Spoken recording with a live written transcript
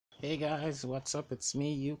Hey guys, what's up? It's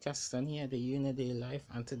me, you Caston here, the Unity Life,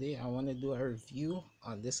 and today I want to do a review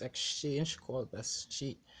on this exchange called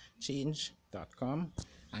bestchange.com.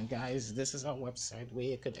 And guys, this is a website where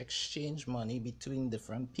you could exchange money between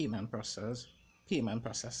different payment processor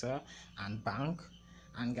and bank.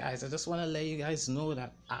 And guys, I just want to let you guys know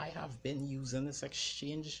that I have been using this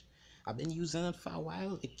exchange. I've been using it for a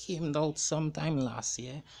while. It came out sometime last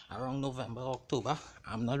year, around November, October.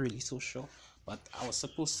 I'm not really so sure, but I was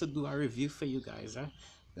supposed to do a review for you guys.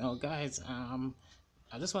 Now, guys, I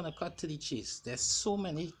just want to cut to the chase. There's so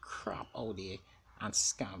many crap out there and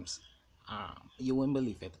scams. You won't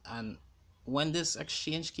believe it. And when this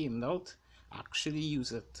exchange came out, I actually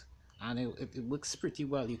use it, and it works pretty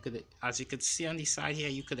well. You could, as you could see on the side here,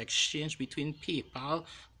 you could exchange between PayPal,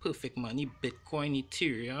 Perfect Money, Bitcoin,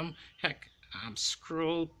 Ethereum, heck,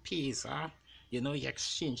 Scroll, Payza. You're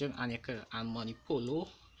exchanging, and you could, and Money Polo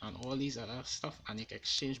and all these other stuff, and you can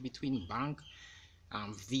exchange between bank,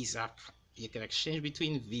 Visa. You can exchange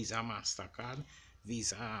between Visa, Mastercard,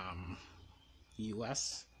 Visa,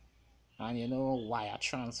 US, and wire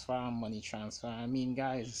transfer, money transfer. I mean,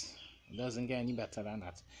 guys, it doesn't get any better than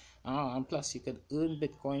that. And plus you could earn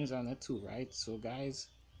bitcoins on it too, right? So guys,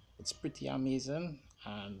 it's pretty amazing,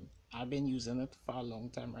 and I've been using it for a long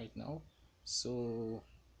time right now. So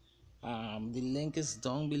the link is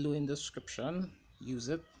down below in the description. Use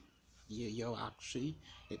it. You actually,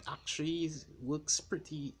 works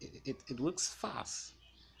pretty, it works fast,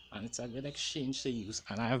 and it's a good exchange to use,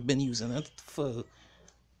 and I have been using it for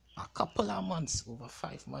a couple of months, over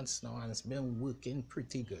 5 months now, and it's been working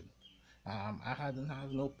pretty good. I hadn't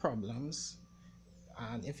have no problems.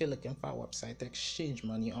 And if you're looking for a website to exchange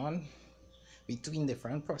money on between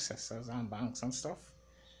different processors and banks and stuff,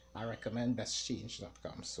 I recommend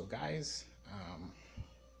bestchange.com. So guys,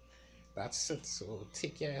 that's it. So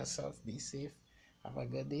take care of yourself, be safe, have a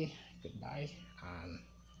good day, goodbye, and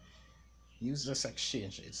use this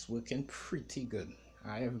exchange. It's working pretty good.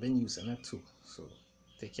 I have been using it too. So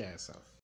take care of yourself.